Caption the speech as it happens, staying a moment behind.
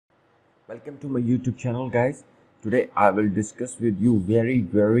Welcome to my YouTube channel, guys. Today I will discuss with you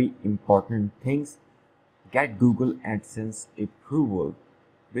very important things. Get Google AdSense approval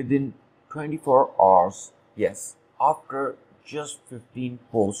within 24 hours. Yes, after just 15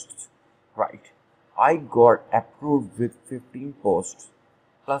 posts. Right. I got approved with 15 posts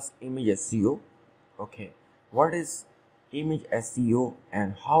plus image SEO. Okay. What is image SEO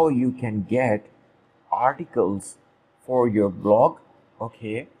and how you can get articles for your blog?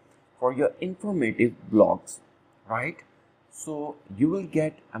 Okay, for your informative blogs, right? So you will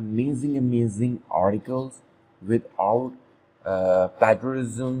get amazing articles without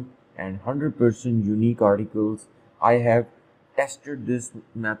plagiarism and 100% unique articles. I have tested this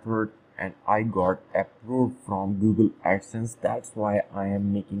method and I got approved from Google AdSense. That's why I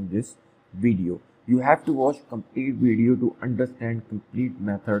am making this video. You have to watch complete video to understand complete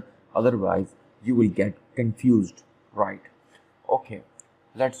method, otherwise you will get confused, right? Okay,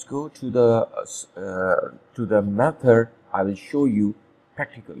 let's go to the method. I will show you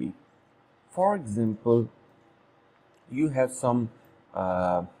practically. For example, you have some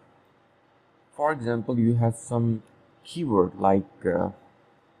keyword like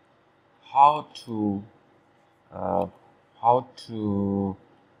how to uh, how to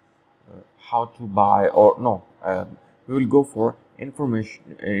how to buy, or no, we will go for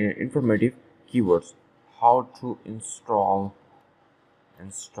informative keywords. How to install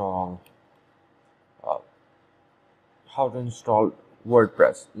uh, how to install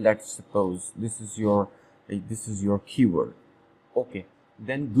WordPress. Let's suppose this is your keyword. Okay,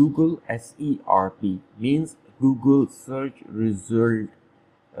 then Google SERP means Google search result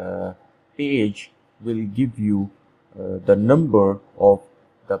page will give you the number of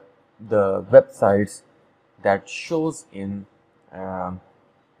the websites that shows in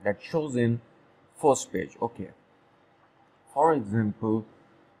first page. Okay, for example,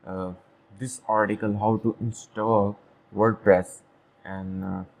 this article, how to install WordPress,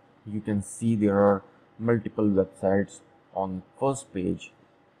 and you can see there are multiple websites on first page,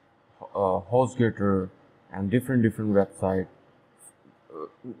 HostGator and different website.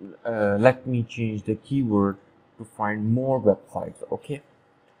 Let me change the keyword to find more websites. Okay,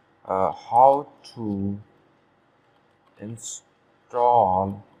 how to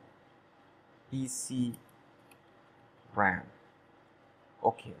install PC RAM.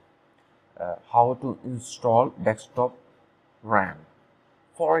 Okay, how to install desktop RAM.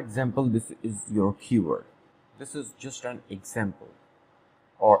 For example, this is your keyword. This is just an example.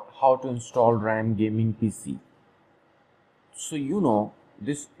 Or how to install RAM gaming PC. So you know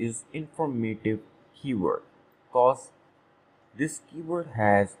this is informative keyword because this keyword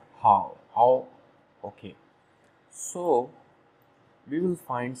has how. Okay, so we will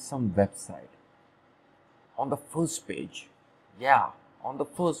find some website on the first page. Yeah, on the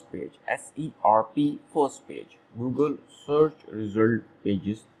first page, SERP first page, Google search result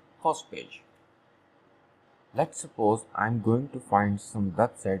pages first page. Let's suppose I'm going to find some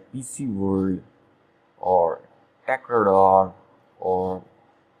website, PC World or TechRadar, or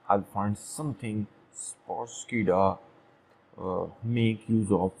I'll find something Sportskeeda make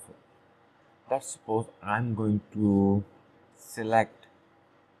use of. Let's suppose I'm going to select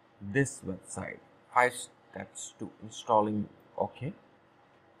this website, 5 steps to installing. Okay,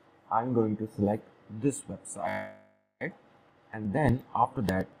 I'm going to select this website, and then after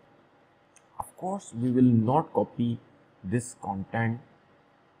that, of course, we will not copy this content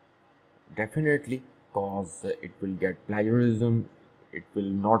definitely, because it will get plagiarism. It will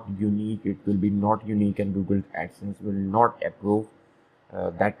not unique. It will be not unique, and Google AdSense will not approve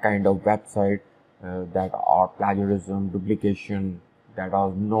that kind of website that are plagiarism, duplication, that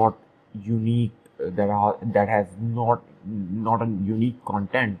are not unique, that has not a unique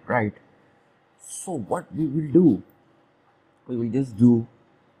content, right? So what we will do, we will just do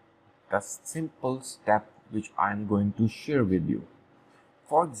the simple step which I am going to share with you.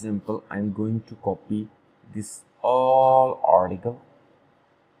 For example, I am going to copy this all article.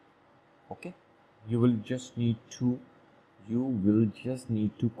 Okay, you will just need to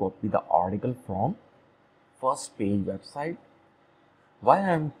copy the article from first page website. Why I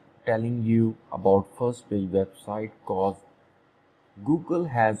am telling you about first page website? Because Google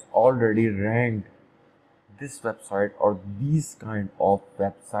has already ranked this website or these kind of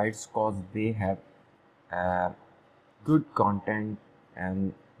websites because they have good content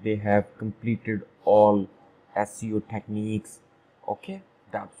and they have completed all SEO techniques. Okay,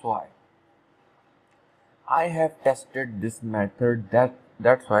 that's why I have tested this method.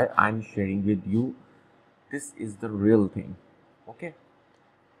 That's why I'm sharing with you. This is the real thing. Okay,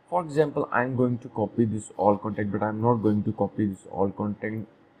 for example, I'm going to copy this all content, but I'm not going to copy this all content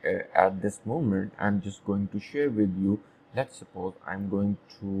at this moment I'm just going to share with you. Let's suppose I'm going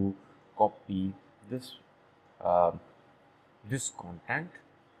to copy this this content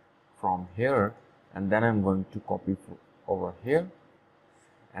from here, and then I'm going to copy over here,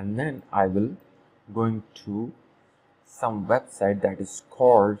 and then I will going to some website that is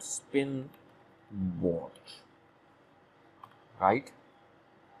called Spinboard, right?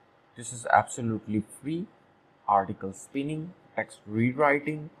 This is absolutely free article spinning, text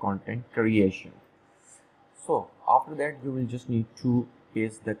rewriting, content creation. So after that you will just need to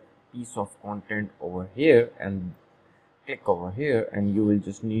paste the piece of content over here and click over here, and you will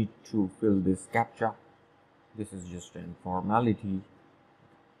just need to fill this captcha. This is just an formality.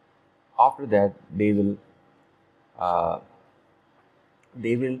 After that they will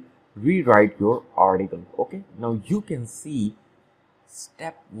rewrite your article. Okay, now you can see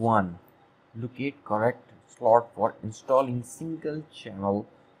step 1, locate correct slot for installing single channel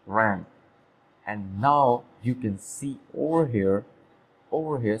RAM. And now you can see over here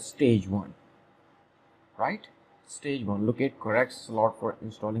stage 1, right? Stage 1, locate correct slot for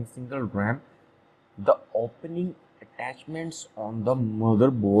installing single RAM. The opening attachments on the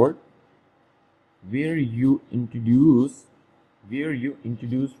motherboard where you introduce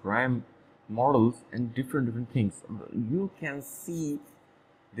RAM models and different things. You can see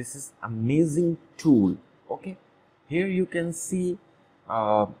this is amazing tool. Okay, here you can see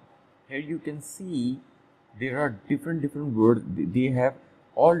there are different words. They have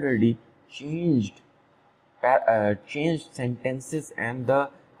already changed sentences and the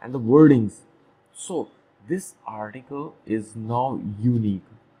wordings. So this article is now unique.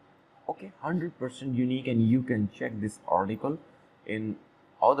 Okay, 100% unique, and you can check this article in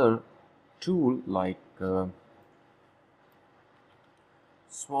other tool like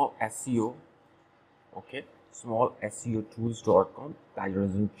small SEO. Okay, small SEO tools.com,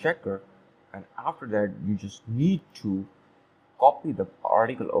 plagiarism checker, and after that you just need to copy the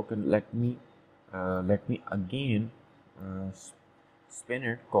article. Okay, let me again spin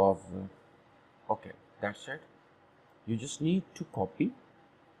it, cause okay, that's it. You just need to copy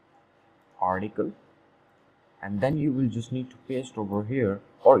article, and then you will just need to paste over here,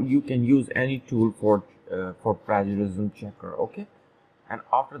 or you can use any tool for plagiarism checker. Okay, and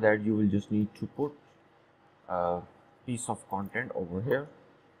after that you will just need to put a piece of content over here.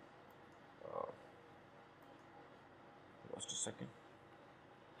 Just a second.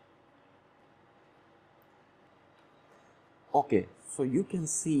 Okay, so you can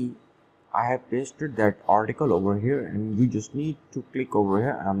see I have pasted that article over here, and you just need to click over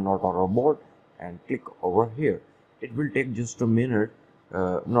here. I'm not a robot, and click over here. It will take just a minute,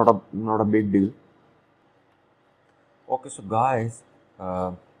 not a big deal. Okay, so guys,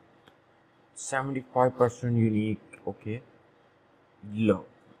 75% unique. Okay, look,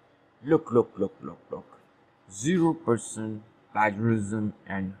 0% plagiarism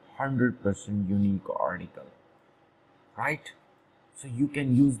and 100% unique article, right? So you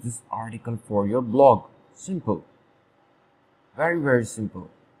can use this article for your blog. Simple, very simple.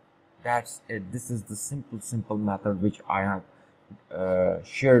 That's it. This is the simple method which I have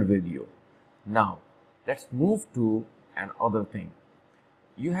shared with you. Now let's move to another thing.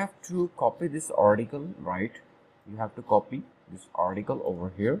 You have to copy this article, right? You have to copy this article over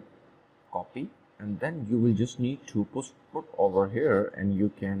here, copy, and then you will just need to put over here, and you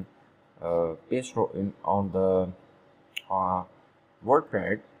can paste in on the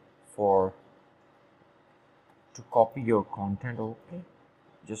WordPad to copy your content. Okay,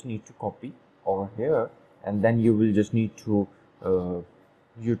 just need to copy over here, and then you will just need to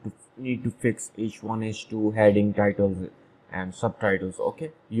fix H1, H2, heading, titles and subtitles.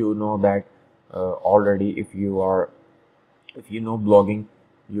 Okay, you know that already. If you know blogging,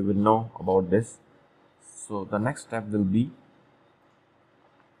 you will know about this. So the next step will be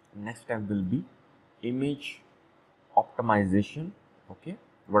image optimization. Okay,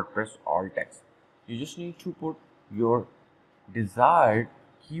 WordPress alt text. You just need to put your desired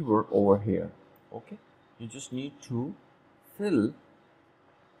keyword over here. Okay, you just need to fill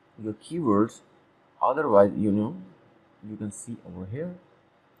your keywords, otherwise you can see over here.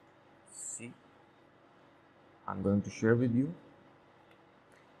 See, I'm going to share with you.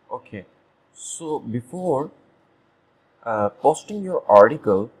 Okay, so before posting your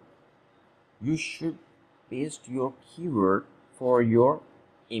article, you should paste your keyword for your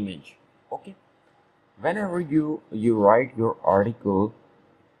image. Okay, whenever you write your article,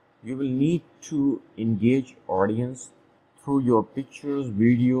 you will need to engage audience through your pictures,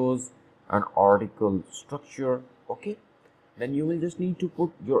 videos, and article structure. Okay, then you will just need to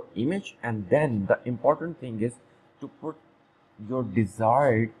put your image, and then the important thing is to put your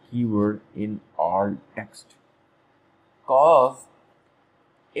desired keyword in alt text. Cause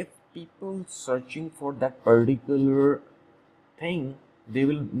if people searching for that particular thing, they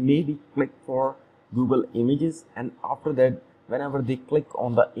will maybe click for Google Images, and after that whenever they click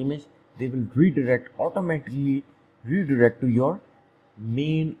on the image, they will automatically redirect to your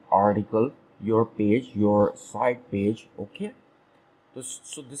main article, your page, your site page. Okay,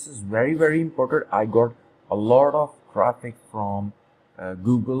 so this is very important. I got a lot of traffic from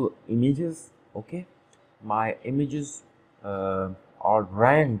Google Images. Okay, my images are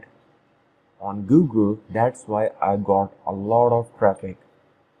ranked on Google. That's why I got a lot of traffic.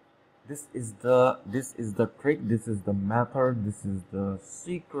 This is the trick, this is the method, this is the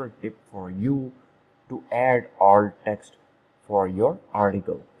secret tip for you to add alt text for your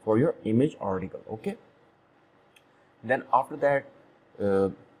article, for your image article. Okay, then after that,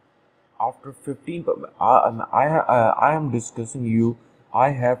 after 15, I am discussing you, I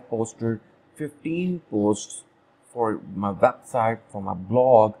have posted 15 posts for my website, for my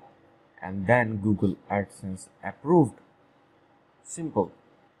blog, and then Google AdSense approved. Simple.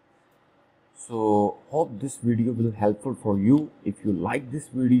 So hope this video will helpful for you. If you like this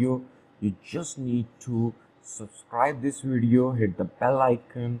video, you just need to subscribe this video, hit the bell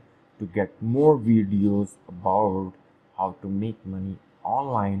icon to get more videos about how to make money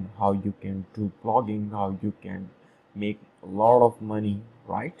online, how you can do blogging, how you can make a lot of money,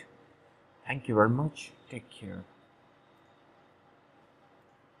 right? Thank you very much. Take care.